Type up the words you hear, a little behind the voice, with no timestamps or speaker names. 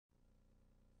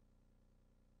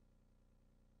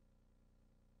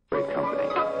company.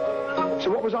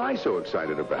 So what was I so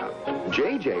excited about?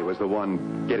 JJ was the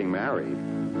one getting married.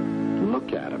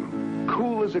 Look at him.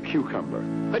 Cool as a cucumber.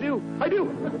 I do.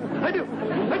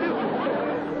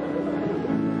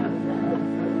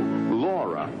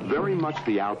 Laura, very much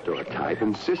the outdoor type,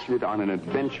 insisted on an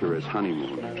adventurous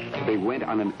honeymoon. They went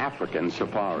on an African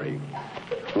safari.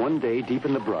 One day, deep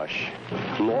in the brush,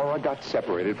 Laura got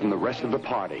separated from the rest of the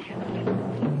party.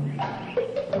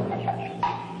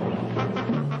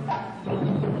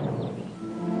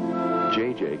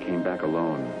 JJ came back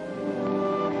alone.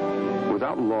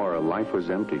 Without Laura, life was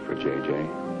empty for JJ.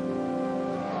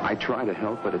 I tried to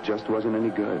help, but it just wasn't any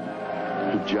good.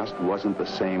 He just wasn't the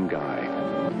same guy.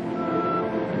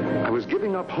 I was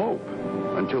giving up hope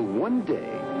until one day,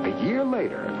 a year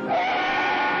later,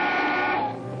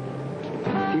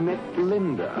 he met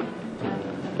Linda.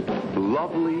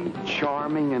 Lovely,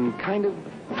 charming, and kind of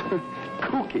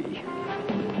kooky.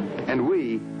 And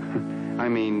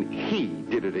he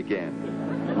did it again.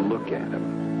 Look at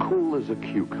him, cool as a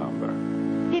cucumber.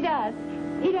 He does.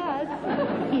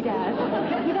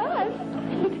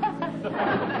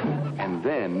 And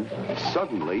then,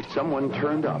 suddenly, someone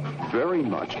turned up, very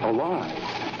much alive.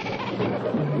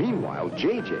 Meanwhile,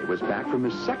 JJ was back from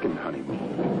his second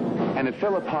honeymoon. And it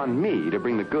fell upon me to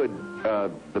bring the good,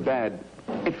 the bad.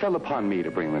 It fell upon me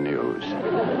to bring the news.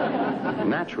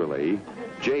 Naturally,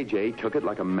 JJ took it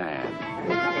like a man.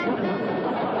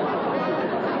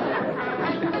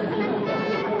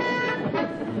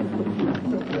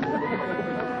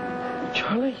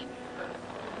 Charlie,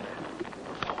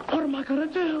 what am I going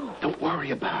to do? Don't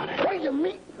worry about it. What do you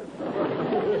mean?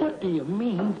 What do you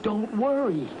mean, don't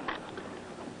worry?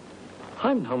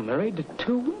 I'm now married to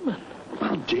 2 women.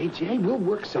 Well, JJ, we'll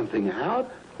work something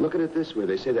out. Look at it this way.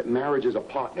 They say that marriage is a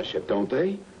partnership, don't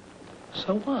they?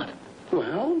 So what?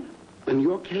 Well, in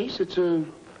your case, it's a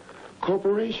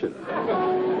corporation.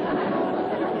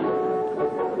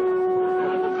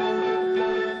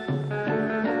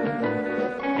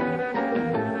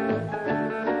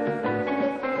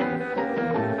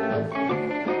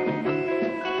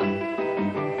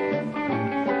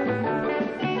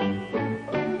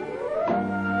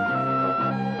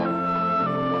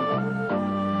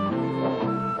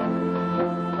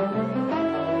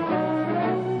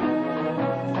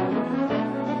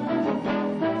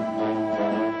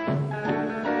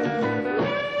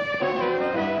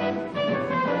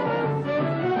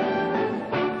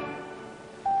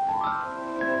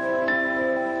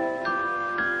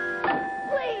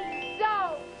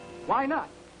 Why not?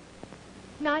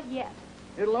 Not yet.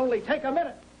 It'll only take a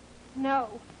minute.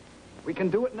 No. We can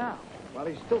do it now, while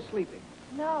he's still sleeping.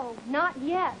 No, not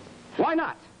yet. Why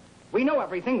not? We know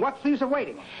everything. What's the use of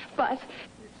waiting? But...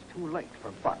 It's too late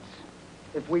for buts.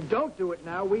 If we don't do it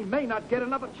now, we may not get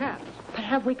another chance. But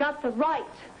have we got the right?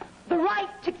 The right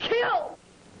to kill?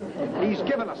 He's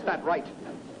given us that right.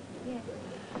 Yes.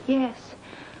 Yes.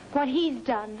 What he's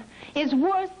done is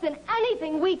worse than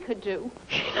anything we could do.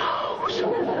 She knows.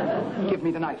 Give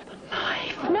me the knife. The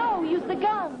knife? No, use the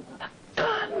gun. The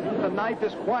gun? The knife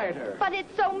is quieter. But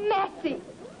it's so messy.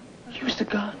 Use the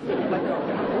gun. Let go.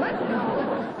 Let go.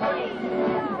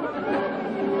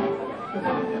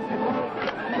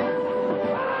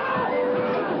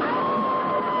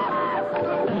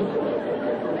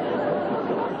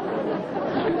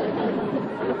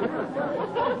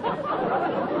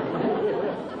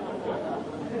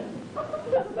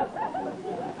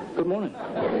 Good morning.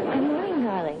 Good morning,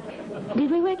 darling. Did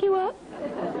we wake you up?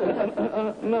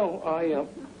 No, I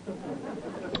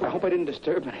hope I didn't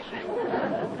disturb anything.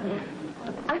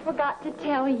 I forgot to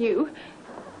tell you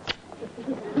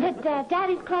that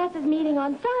Daddy's class is meeting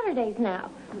on Saturdays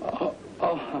now.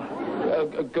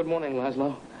 Good morning,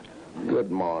 Laszlo.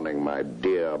 Good morning, my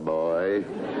dear boy.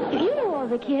 You know all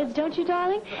the kids, don't you,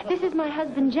 darling? This is my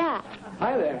husband, Jack.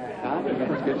 Hi there.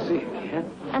 It's good to see you again.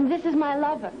 And this is my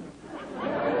lover.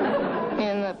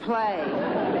 In the play.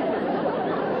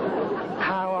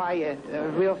 How are you?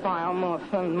 Real fine, almost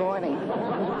fun morning.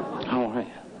 How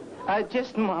are you?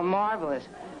 Just marvelous.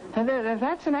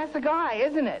 That's an assegai,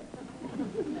 isn't it?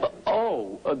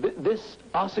 This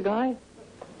assegai?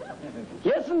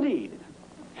 Yes, indeed.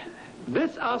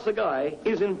 This assegai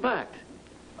is, in fact,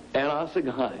 an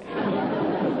assegai.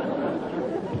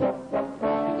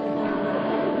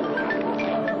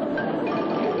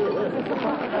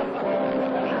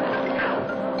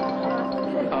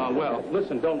 Well,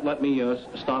 listen, don't let me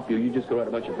stop you. You just go right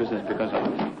about your business because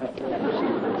I'm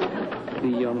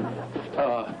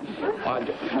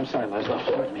sorry, Laszlo.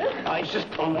 Pardon me. I was just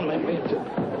on my way to...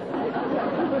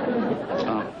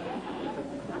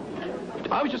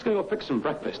 I was just going to go fix some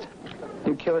breakfast.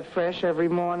 You kill it fresh every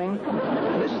morning?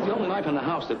 This is the only knife in the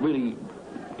house that really,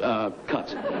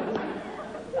 cuts.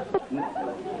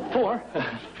 4.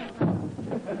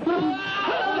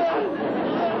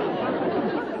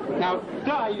 Now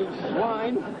die, you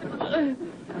swine.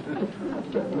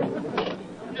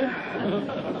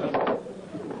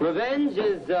 Revenge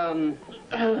is,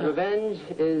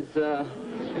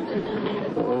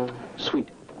 Sweet.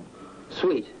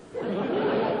 sweet.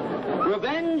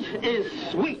 Revenge is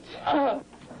sweet.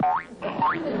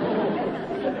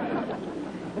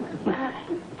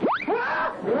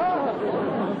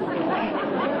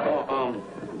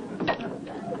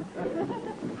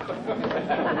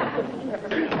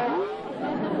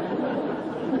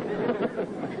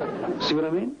 See what I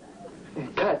mean?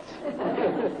 Cuts.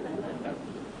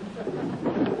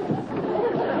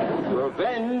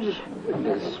 Revenge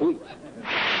is sweet.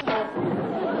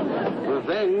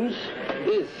 Revenge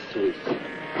is sweet.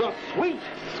 The sweet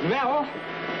smell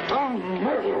of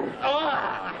murder.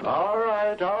 All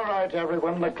right,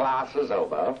 everyone. The class is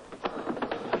over.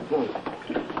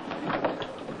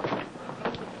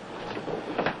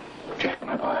 Jack,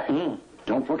 my boy.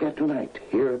 Don't forget tonight,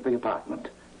 here at the apartment,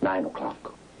 9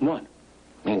 o'clock. What?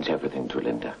 Means everything to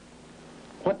Linda.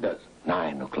 What does?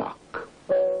 9 o'clock.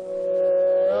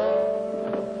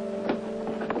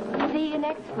 See you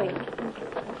next week.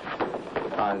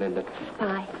 Bye, Linda.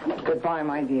 Bye. Goodbye,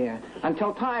 my dear.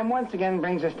 Until time once again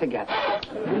brings us together.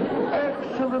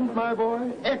 Excellent, my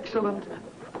boy. Excellent.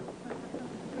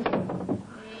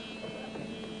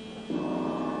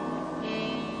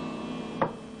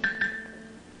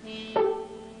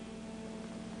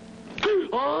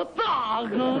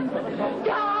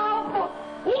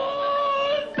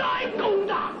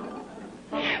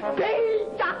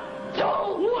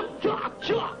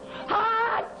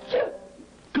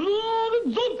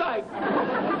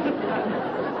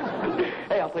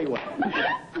 Hey, I'll tell you what.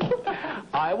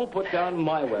 I will put down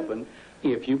my weapon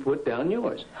if you put down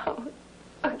yours. Oh,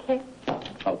 okay.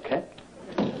 Okay.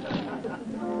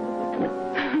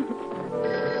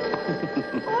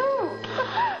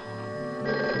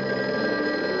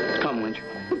 Come, Lynch.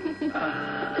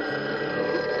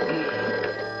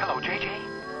 Hello, J.J.?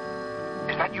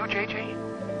 Is that you, J.J.?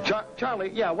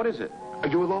 Charlie, yeah, what is it? Are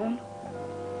you alone?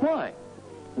 Why?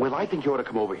 Well, I think you ought to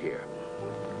come over here.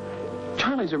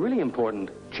 Charlie's a really important.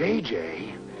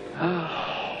 J.J.?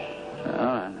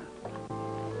 I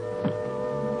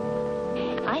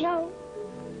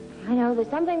know. There's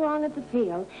something wrong at the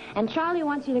field, and Charlie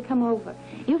wants you to come over.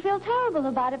 You feel terrible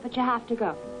about it, but you have to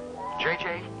go.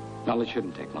 J.J.? Well, it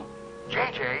shouldn't take long.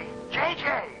 J.J.?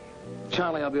 J.J.?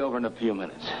 Charlie, I'll be over in a few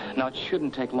minutes. Now, it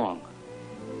shouldn't take long.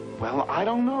 Well, I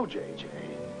don't know, J.J.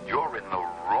 You're in the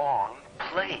wrong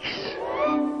place.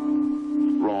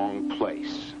 Wrong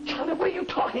place. Charlie, what are you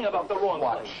talking about? The wrong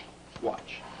place.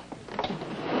 Watch.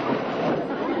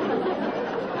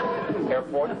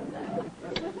 Airport.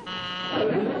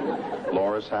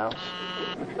 Laura's house.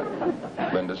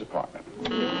 Linda's apartment.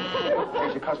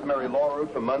 Here's your customary law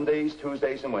route for Mondays,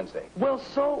 Tuesdays, and Wednesdays. Well,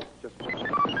 so...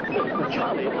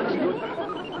 Charlie, it looks good.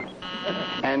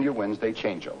 And your Wednesday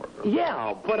changeover route.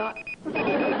 Yeah, but I...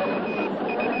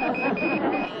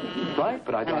 Right,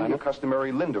 but I And don't... your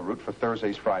customary Linda route for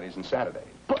Thursdays, Fridays, and Saturdays.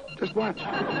 But, just watch.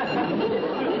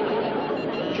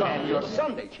 And your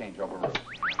Sunday changeover route.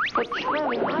 But,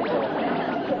 Charlie,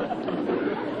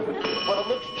 Well, it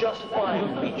looks just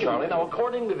fine to me, Charlie. Now,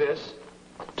 according to this,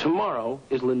 tomorrow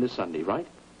is Linda's Sunday, right?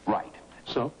 Right.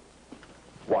 So?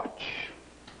 Watch.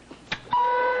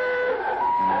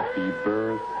 Happy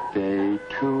birthday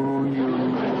to you.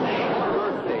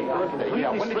 Birthday.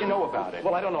 Yeah, when did you know about it?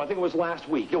 Well, I don't know. I think it was last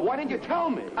week. Yeah, why didn't you tell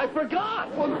me? I forgot.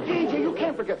 Well, DJ, you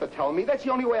can't forget to tell me. That's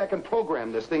the only way I can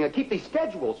program this thing and keep these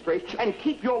schedules straight and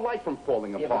keep your life from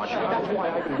falling apart. That's why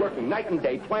I've been working night and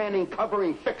day, planning,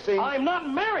 covering, fixing. I'm not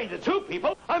married to 2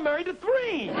 people. I'm married to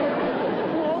 3.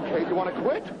 Okay, do you want to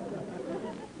quit?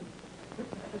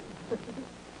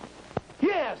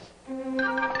 Yes.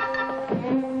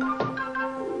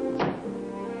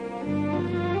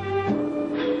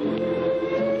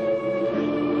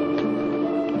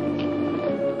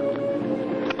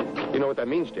 You know what that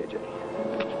means, JJ?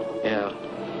 Yeah.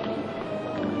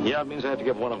 Yeah, it means I have to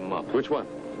give one of them up. Which one?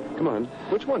 Come on.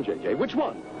 Which one, JJ? Which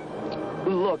one?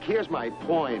 Look, here's my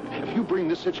point. If you bring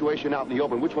this situation out in the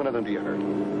open, which one of them do you hurt?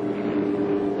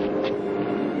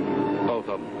 Both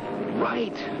of them.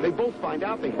 Right. They both find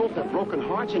out. They both have broken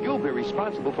hearts, and you'll be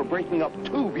responsible for breaking up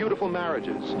 2 beautiful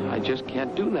marriages. I just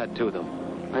can't do that to them.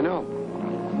 I know.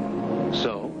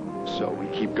 So? So we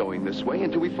keep going this way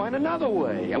until we find another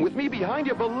way. And with me behind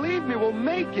you, believe me, we'll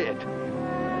make it.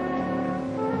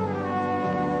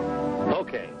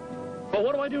 Okay. But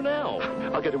what do I do now?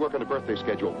 I'll get to work on the birthday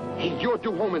schedule. Hey, you're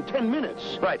due home in 10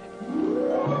 minutes. Right.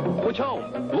 Which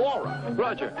home? Laura.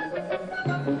 Roger.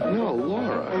 No,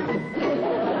 Laura.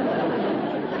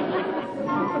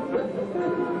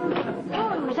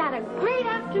 Oh, was that a great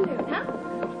afternoon, huh?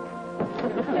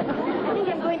 I think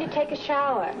I'm going to take a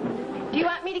shower. Do you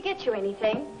want me to get you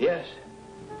anything? Yes.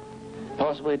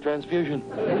 Possibly a transfusion.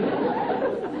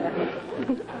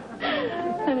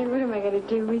 Honey, what am I going to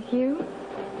do with you?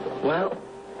 Well,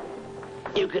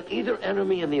 you can either enter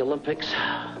me in the Olympics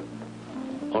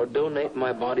or donate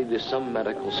my body to some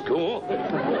medical school.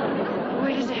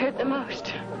 Where does it hurt the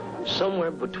most? Somewhere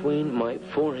between my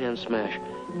forehand smash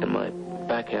and my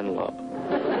backhand lob.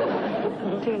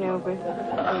 Turn over.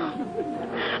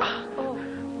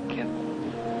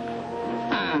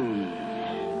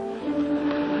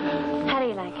 How do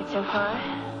you like it so far?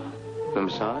 The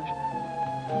massage?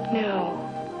 No.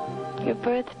 Your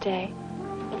birthday.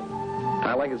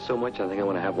 I like it so much, I think I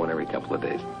want to have one every couple of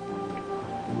days.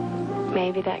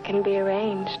 Maybe that can be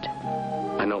arranged.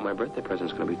 I know what my birthday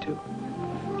present's going to be, too.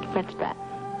 What's that?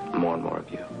 More and more of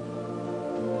you.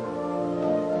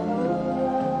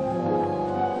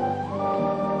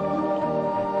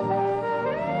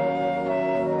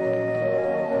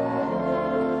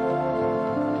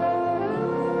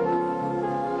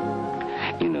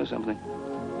 You know something?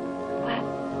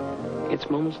 What? It's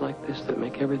moments like this that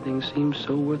make everything seem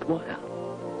so worthwhile.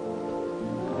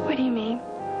 What do you mean?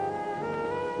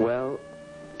 Well,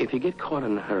 if you get caught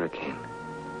in a hurricane,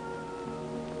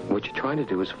 what you're trying to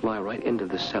do is fly right into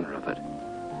the center of it.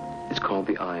 It's called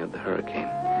the eye of the hurricane.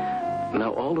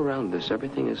 Now, all around us,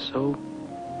 everything is so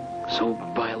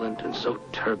violent and so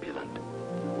turbulent.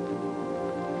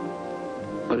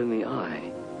 But in the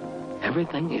eye,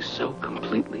 everything is so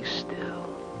completely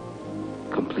still,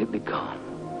 completely calm.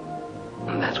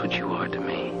 And that's what you are to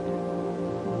me.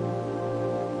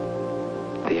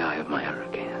 The eye of my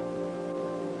hurricane.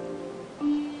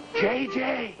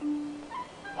 JJ!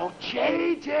 Oh,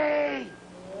 JJ!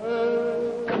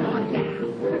 Come on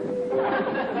now.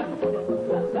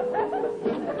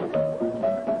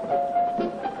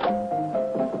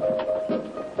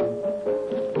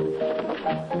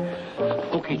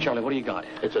 Okay, Charlie, what do you got?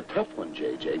 It's a tough one,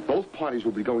 JJ. Both parties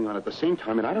will be going on at the same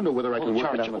time, and I don't know whether I can work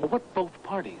Charlie, it out. what both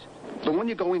parties? The one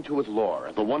you're going to with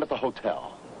Laura, the one at the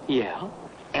hotel, Yeah?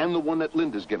 and the one that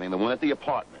Linda's giving, the one at the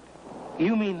apartment.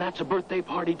 You mean that's a birthday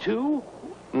party, too?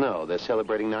 No, they're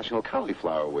celebrating National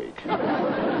Cauliflower Week.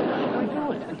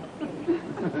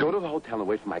 Go to the hotel and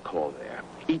wait for my call there.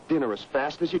 Eat dinner as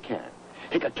fast as you can.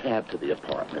 Take a cab to the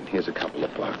apartment. Here's a couple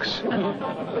of bucks.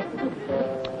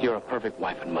 You're a perfect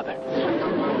wife and mother.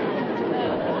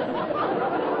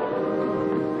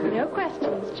 No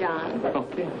questions, John.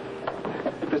 Okay.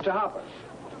 Mr. Hopper.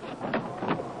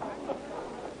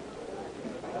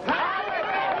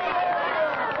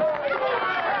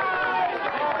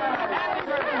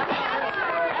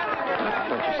 I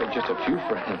thought you said just a few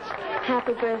friends.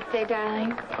 Happy birthday,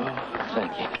 darling. Oh,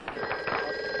 thank you.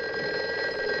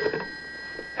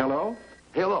 Hello?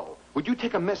 Hello. Would you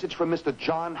take a message from Mr.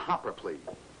 John Hopper, please?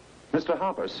 Mr.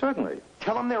 Hopper, certainly.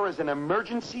 Tell him there is an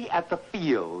emergency at the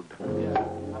field.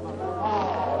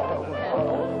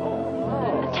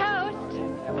 Toast.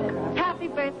 Happy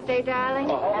birthday,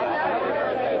 darling.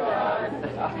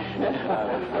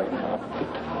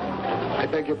 I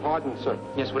beg your pardon, sir.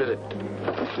 Yes, what is it?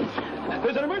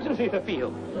 There's an emergency at the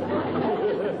field.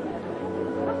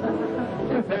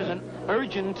 There's an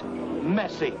urgent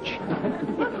message.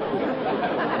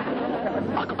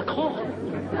 A call.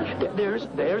 There's...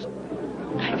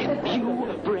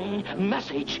 You bring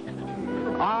message.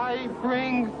 I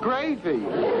bring gravy.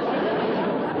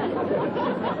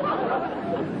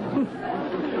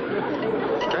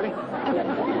 Gravy?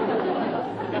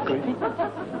 Gravy?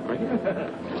 Gravy?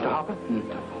 Mr. Hopper?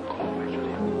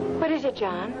 What is it,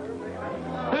 John?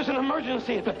 There's an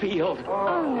emergency at the field.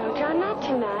 Oh, no, John, not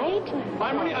tonight.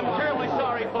 I'm terribly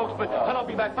sorry, folks, but I'll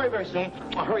be back very, very soon.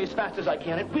 I'll hurry as fast as I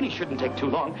can. It really shouldn't take too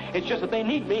long. It's just that they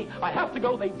need me. I have to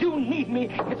go. They do need me.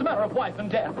 It's a matter of life and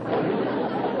death.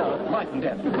 Life and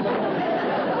death.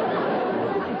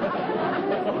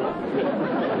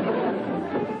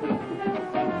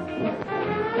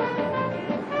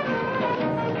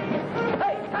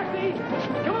 Hey, taxi!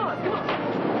 Come on, come on.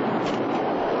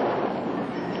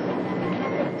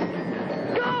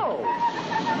 Go!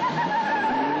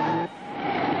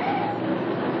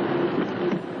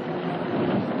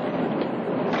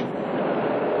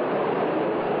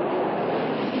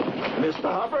 Mr.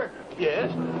 Hopper?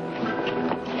 Yes?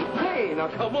 Hey, Hey, now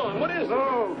come on. What is it?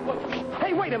 Oh.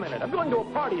 Hey, wait a minute. I'm going to a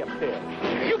party upstairs.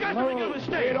 You guys are making a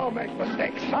mistake. You don't make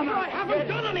mistakes, son. I haven't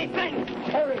done anything.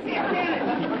 Hurry. Get it.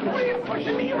 Why are you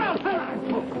pushing me around?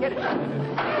 Get it.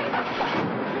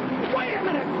 Wait a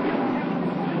minute.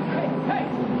 Hey.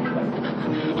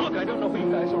 Look, I don't know who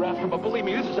you guys are after, but believe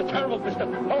me, this is a terrible business.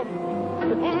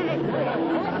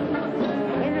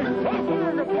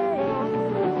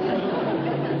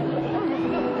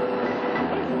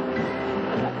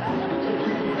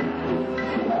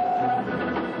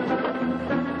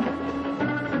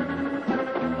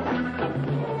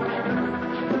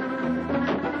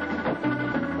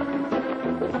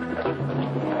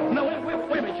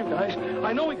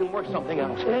 I know we can work something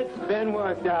out. It's been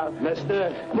worked out,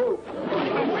 mister. Move.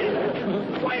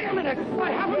 Wait a minute!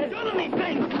 I haven't done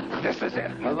anything! This is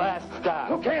it. The last stop.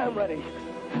 Okay, I'm ready.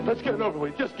 Let's get it over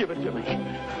with. Just give it to me.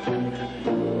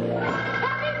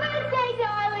 Happy birthday,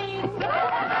 darling!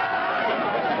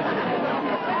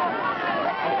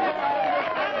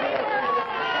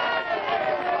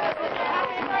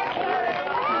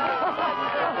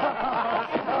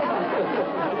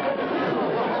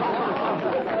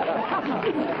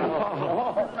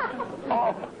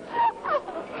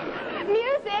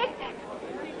 Music!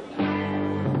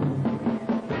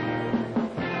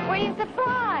 Were you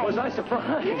surprised? Was I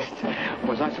surprised?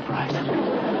 Was I surprised?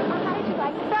 How did you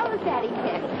like those Daddy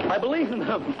picked? I believe in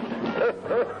them.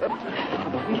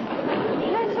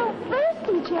 You're so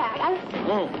thirsty, Jack. I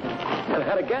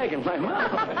had a gag in my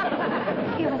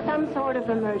mouth. It was some sort of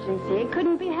emergency. It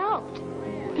couldn't be helped.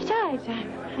 Besides,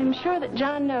 I'm sure that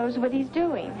John knows what he's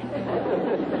doing.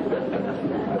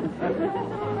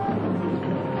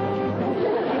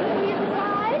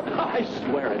 I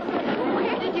swear it.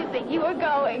 Where did you think you were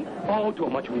going? Oh, to a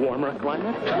much warmer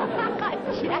climate.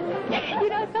 Jack, you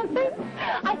know something?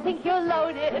 I think you're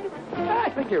loaded. I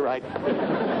think you're right.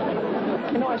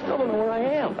 You know, I still don't know where I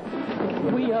am.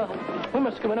 We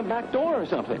must come in a back door or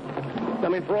something. I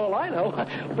mean, for all I know,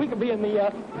 we could be in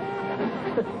the,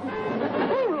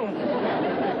 room.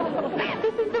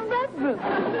 This is the red room.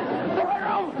 The red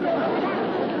room.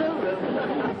 Blue room.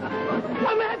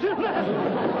 Imagine that.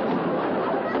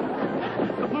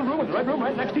 The blue room and the red room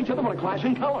right next to each other with a clash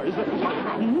in colors. Jack,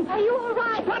 are you all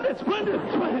right? Splendid, splendid,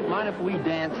 splendid. Mind if we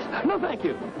dance? No, thank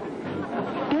you.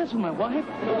 Dance with my wife?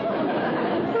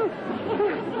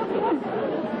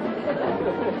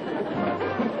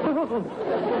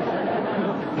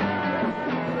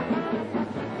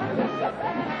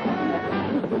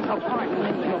 Oh, pardon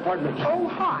me. No, pardon me. Oh,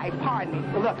 hi. Pardon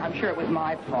me. Look, I'm sure it was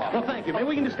my fault. Well, thank you. Maybe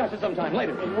we can discuss it sometime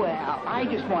later. Well, I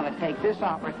just want to take this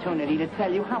opportunity to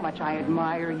tell you how much I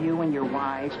admire you and your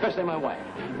wife. Especially my wife.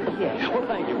 Yes. Well,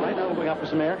 thank you. Right now we're going out for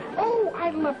some air. Oh,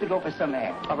 I'd love to go for some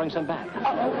air. I'll bring some back.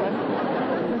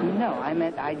 No, I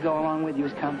meant I'd go along with you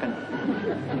as company.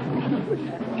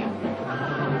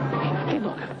 Hey,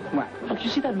 look. What? Look, you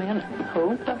see that man?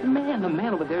 Who? The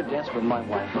man over there dancing with my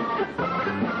wife.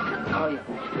 Oh, yeah.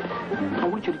 I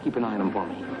want you to keep an eye on him for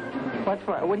me. What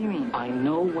for? What do you mean? I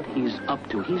know what he's up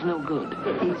to. He's no good.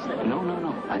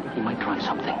 No. I think he might try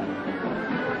something.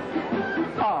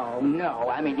 Oh, no.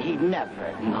 I mean, he'd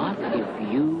never. Not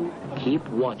if you keep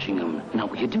watching him. Now,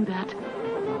 will you do that?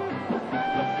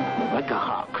 Like a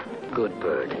hawk. Good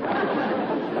bird.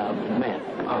 Man.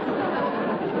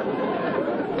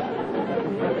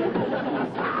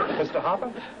 Mr.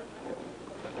 Hopper?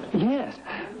 Yes.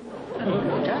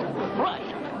 Just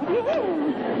right.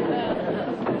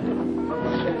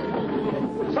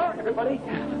 Sorry, everybody.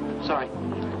 Sorry.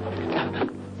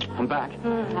 I'm back.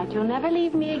 That you'll never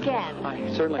leave me again. I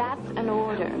certainly... That's an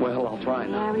order. Well, I'll try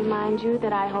May now. I remind you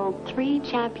that I hold 3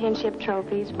 championship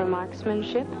trophies for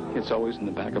marksmanship? It's always in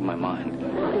the back of my mind.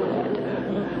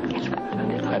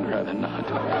 I'd rather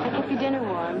not. I keep your dinner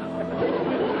warm.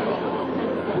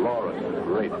 Laura,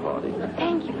 great party.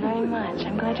 Thank you very much.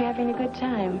 I'm glad you're having a good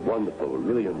time. Wonderful. We're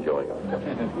really enjoying it.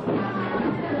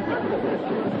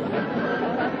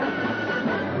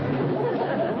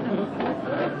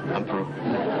 I'm through.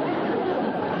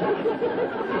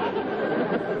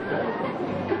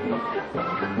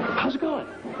 How's it going?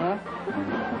 Huh?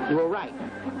 You were right.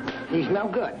 He's no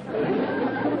good.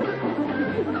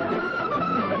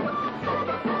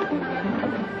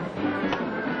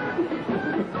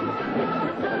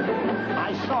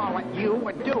 I saw what you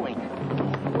were doing.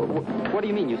 What do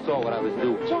you mean you saw what I was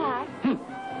doing? Jack,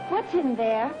 what's in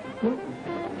there?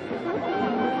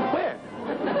 Where?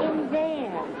 In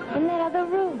there. In that other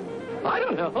room. I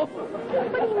don't know.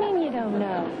 What do you mean you don't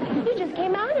know? You just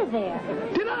came out of there.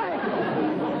 Did I?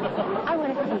 I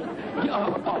want to see.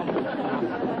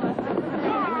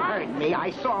 Hey, heard me.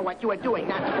 I saw what you were doing,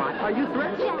 that's what. Are you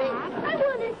threatening me? I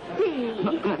want to see.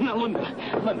 No,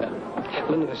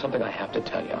 Linda, there's something I have to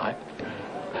tell you. I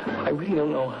really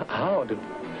don't know how to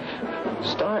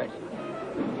start.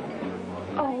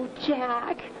 Oh,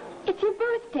 Jack, it's your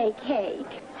birthday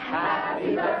cake.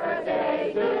 Happy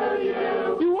birthday to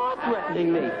you. You are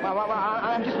threatening me. Well,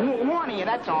 I'm just warning you,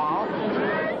 that's all.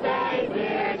 Birthday,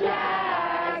 dear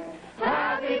Jack.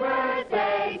 Happy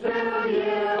birthday to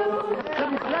you.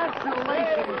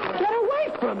 Congratulations. Get away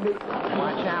from me.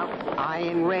 Watch out. I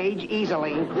enrage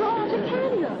easily.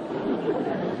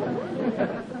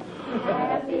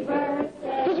 Happy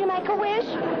birthday. Did you make a wish?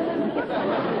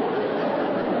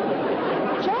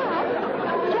 Jack?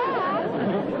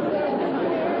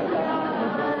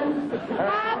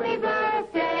 Happy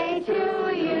birthday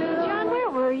to you. John, where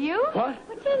were you? What?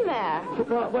 What's in there?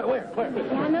 Where?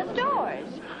 Behind those doors.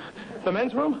 The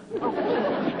men's room?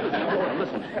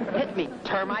 Listen. Hit me,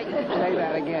 termite. Say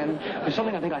that again. There's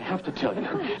something I think I have to tell you.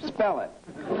 Spell it.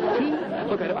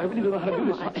 Look, I really don't know how to do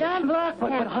this. John, look.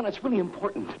 But, hon, it's really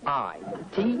important.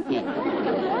 I-T-E.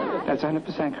 That's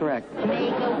 100% correct. Make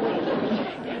a wish.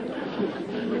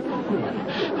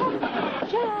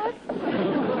 Jack?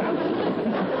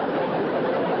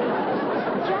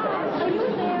 Jack, are you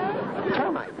there?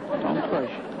 Termite. Don't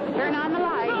push. Turn on the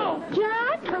light. No.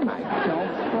 Jack? Termite. Don't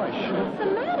push. What's the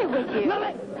matter with you?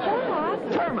 Jack?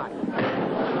 Termite.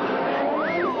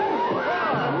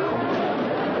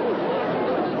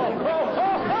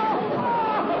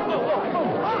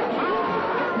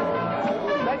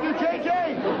 Thank you, JJ.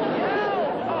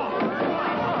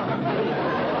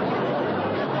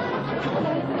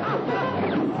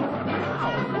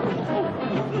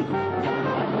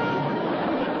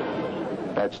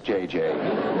 That's JJ.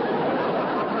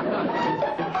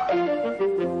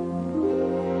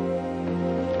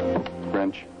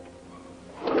 French.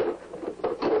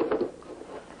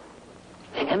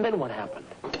 And then what happened?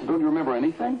 Don't you remember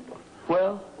anything?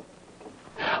 Well,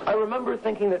 I remember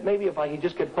thinking that maybe if I could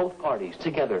just get both parties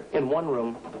together in one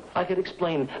room, I could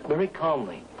explain very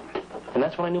calmly. And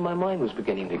that's when I knew my mind was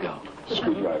beginning to go.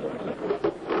 Screwdriver.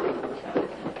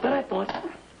 Then I thought,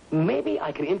 maybe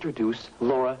I could introduce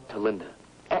Laura to Linda.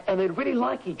 And they'd really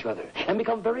like each other and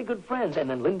become very good friends. And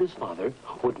then Linda's father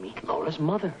would meet Laura's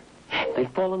mother. They'd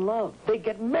fall in love. They'd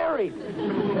get married.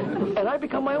 And I'd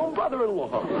become my own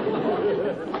brother-in-law.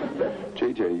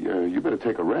 JJ, you better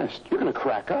take a rest. You're going to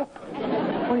crack up.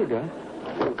 What are you doing?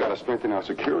 We've got to strengthen our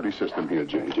security system here,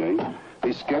 JJ.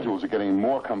 These schedules are getting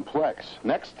more complex.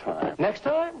 Next time. Next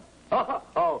time?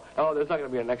 Oh, there's not going to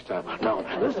be a next time. No,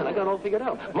 listen, I got it all figured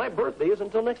out. My birthday is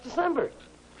until next December.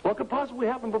 What could possibly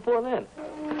happen before then?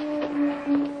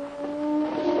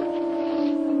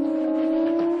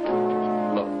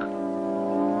 Look.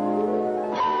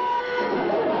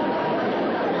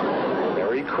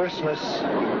 Merry Christmas.